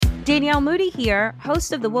Danielle Moody here,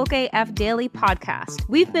 host of the Woke AF Daily podcast.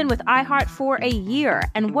 We've been with iHeart for a year,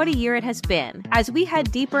 and what a year it has been. As we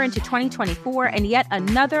head deeper into 2024 and yet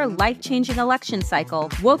another life-changing election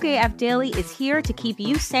cycle, Woke AF Daily is here to keep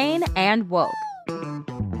you sane and woke.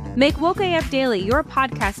 Make Woke AF Daily your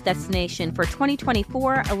podcast destination for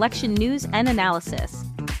 2024 election news and analysis.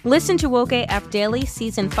 Listen to Woke AF Daily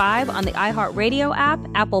Season 5 on the iHeartRadio app,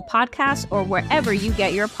 Apple Podcasts, or wherever you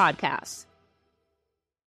get your podcasts.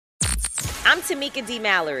 I'm Tamika D.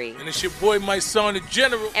 Mallory. And it's your boy, my son, the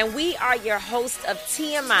General. And we are your hosts of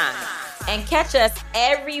TMI. And catch us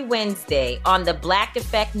every Wednesday on the Black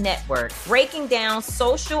Effect Network, breaking down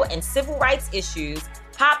social and civil rights issues,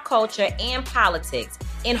 pop culture, and politics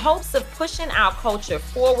in hopes of pushing our culture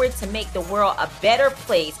forward to make the world a better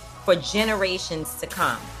place for generations to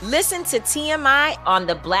come. Listen to TMI on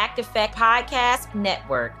the Black Effect Podcast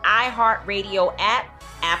Network, iHeartRadio app,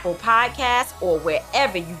 Apple Podcasts, or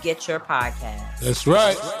wherever you get your podcasts. That's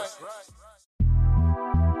right.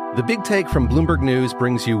 The Big Take from Bloomberg News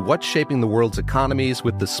brings you what's shaping the world's economies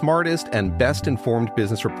with the smartest and best-informed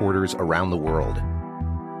business reporters around the world.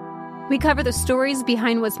 We cover the stories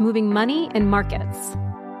behind what's moving money and markets,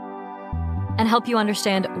 and help you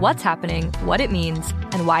understand what's happening, what it means,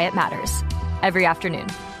 and why it matters every afternoon.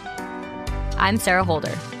 I'm Sarah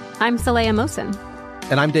Holder. I'm Saleha Mohsin.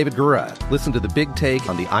 And I'm David Gura. Listen to The Big Take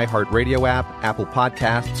on the iHeartRadio app, Apple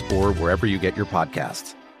Podcasts, or wherever you get your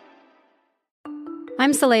podcasts.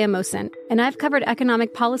 I'm Saleha Mohsin, and I've covered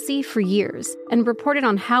economic policy for years and reported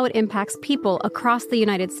on how it impacts people across the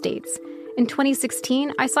United States. In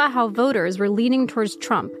 2016, I saw how voters were leaning towards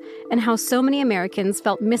Trump and how so many Americans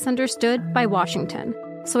felt misunderstood by Washington.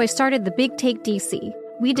 So I started The Big Take DC.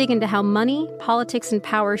 We dig into how money, politics, and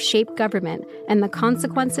power shape government and the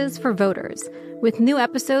consequences for voters. With new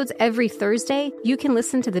episodes every Thursday, you can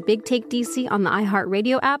listen to The Big Take DC on the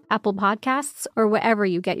iHeartRadio app, Apple Podcasts, or wherever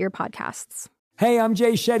you get your podcasts. Hey, I'm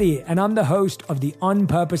Jay Shetty, and I'm the host of the On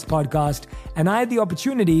Purpose podcast, and I had the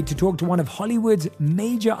opportunity to talk to one of Hollywood's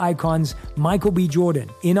major icons, Michael B. Jordan.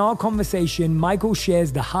 In our conversation, Michael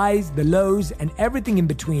shares the highs, the lows, and everything in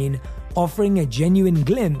between, offering a genuine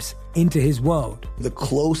glimpse into his world. The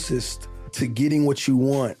closest to getting what you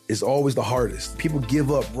want is always the hardest. People give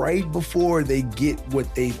up right before they get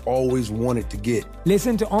what they've always wanted to get.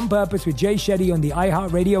 Listen to On Purpose with Jay Shetty on the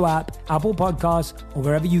iHeartRadio app, Apple Podcasts, or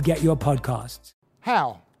wherever you get your podcasts.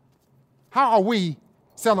 How are we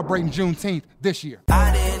celebrating Juneteenth this year?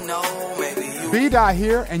 I didn't know, maybe you... B-Dot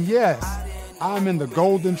here, and yes, I'm in the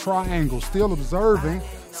Golden Triangle, still observing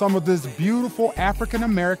some of this beautiful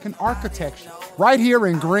African-American architecture, right here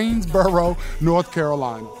in Greensboro, North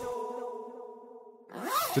Carolina.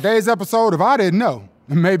 Today's episode of I Didn't Know,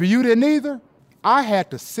 and maybe you didn't either, I had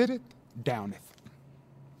to sit it down it.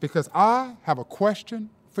 Because I have a question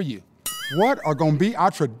for you. What are going to be our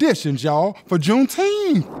traditions, y'all, for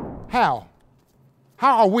Juneteenth? How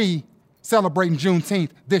are we celebrating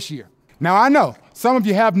Juneteenth this year? Now, I know some of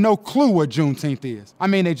you have no clue what Juneteenth is. I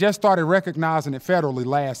mean, they just started recognizing it federally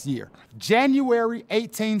last year. January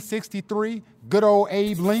 1863, good old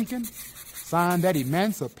Abe Lincoln signed that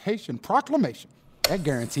Emancipation Proclamation. That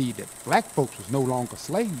guaranteed that black folks was no longer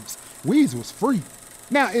slaves. We was free.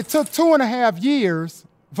 Now, it took 2.5 years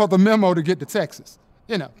for the memo to get to Texas.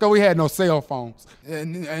 You know, because we had no cell phones.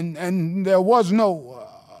 And there was no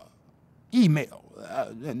email.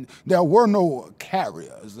 And there were no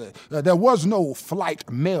carriers. There was no flight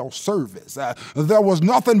mail service. There was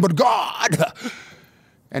nothing but God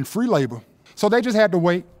and free labor. So they just had to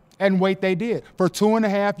wait, and wait they did, for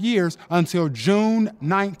 2.5 years until June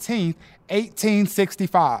 19th,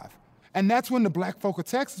 1865. And that's when the black folk of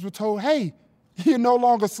Texas were told, hey, you're no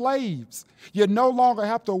longer slaves. You no longer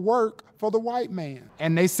have to work for the white man.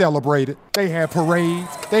 And they celebrated. They had parades.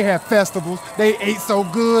 They had festivals. They ate so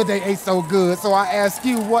good. So I ask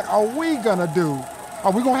you, what are we gonna do?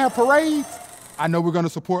 Are we gonna have parades? I know we're gonna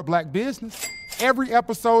support black business. Every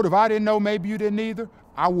episode of I Didn't Know, Maybe You Didn't Either,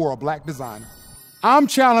 I wore a black designer. I'm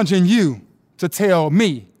challenging you to tell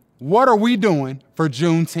me, what are we doing for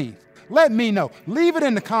Juneteenth? Let me know. Leave it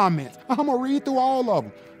in the comments. I'm gonna read through all of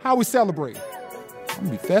them. How we celebrate. I'm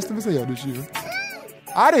gonna be festive as hell this year.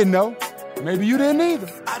 I didn't know. Maybe you didn't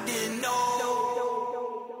either. I didn't know.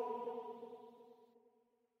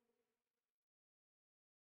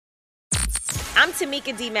 I'm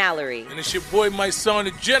Tamika D. Mallory. And it's your boy, my son,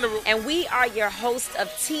 the General. And we are your hosts of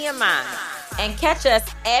TMI. And catch us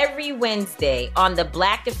every Wednesday on the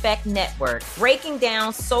Black Effect Network, breaking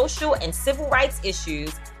down social and civil rights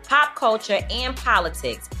issues, pop culture, and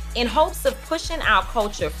politics in hopes of pushing our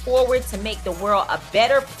culture forward to make the world a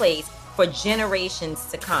better place for generations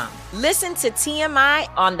to come. Listen to TMI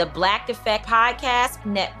on the Black Effect Podcast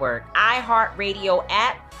Network, iHeartRadio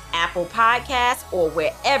app, Apple Podcasts, or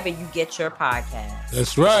wherever you get your podcasts.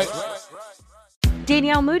 That's right.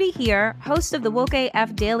 Danielle Moody here, host of the Woke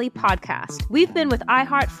AF Daily podcast. We've been with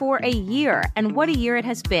iHeart for a year, and what a year it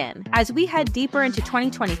has been. As we head deeper into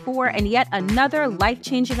 2024 and yet another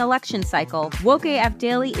life-changing election cycle, Woke AF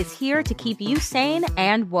Daily is here to keep you sane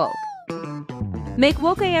and woke. Make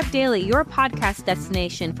Woke AF Daily your podcast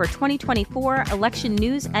destination for 2024 election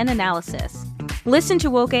news and analysis. Listen to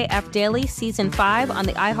Woke AF Daily Season 5 on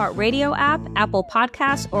the iHeartRadio app, Apple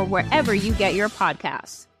Podcasts, or wherever you get your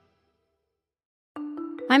podcasts.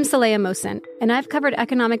 I'm Saleha Mohsin, and I've covered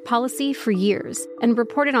economic policy for years and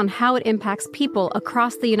reported on how it impacts people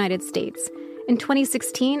across the United States. In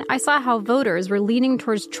 2016, I saw how voters were leaning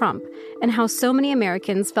towards Trump and how so many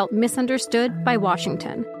Americans felt misunderstood by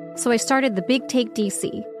Washington. So I started The Big Take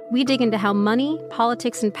DC. We dig into how money,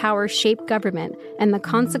 politics, and power shape government and the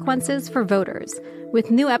consequences for voters. With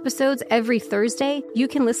new episodes every Thursday, you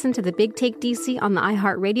can listen to The Big Take DC on the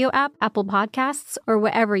iHeartRadio app, Apple Podcasts, or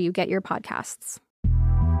wherever you get your podcasts.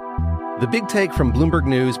 The Big Take from Bloomberg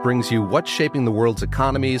News brings you what's shaping the world's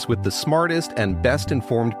economies with the smartest and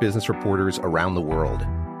best-informed business reporters around the world.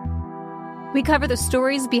 We cover the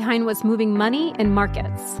stories behind what's moving money and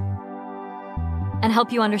markets, and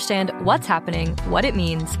help you understand what's happening, what it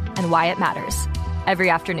means, and why it matters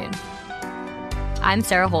every afternoon. I'm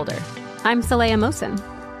Sarah Holder. I'm Saleha Mohsin.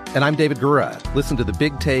 And I'm David Gura. Listen to The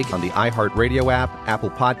Big Take on the iHeartRadio app,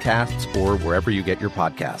 Apple Podcasts, or wherever you get your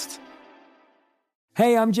podcasts.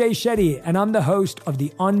 Hey, I'm Jay Shetty, and I'm the host of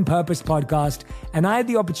the On Purpose podcast, and I had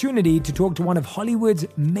the opportunity to talk to one of Hollywood's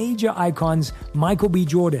major icons, Michael B.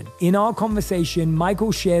 Jordan. In our conversation,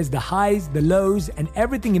 Michael shares the highs, the lows, and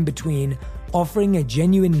everything in between, offering a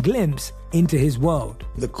genuine glimpse into his world.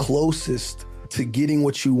 The closest to getting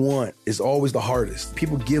what you want is always the hardest.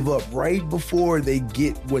 People give up right before they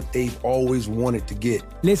get what they've always wanted to get.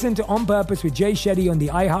 Listen to On Purpose with Jay Shetty on the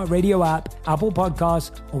iHeartRadio app, Apple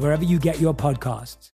Podcasts, or wherever you get your podcasts.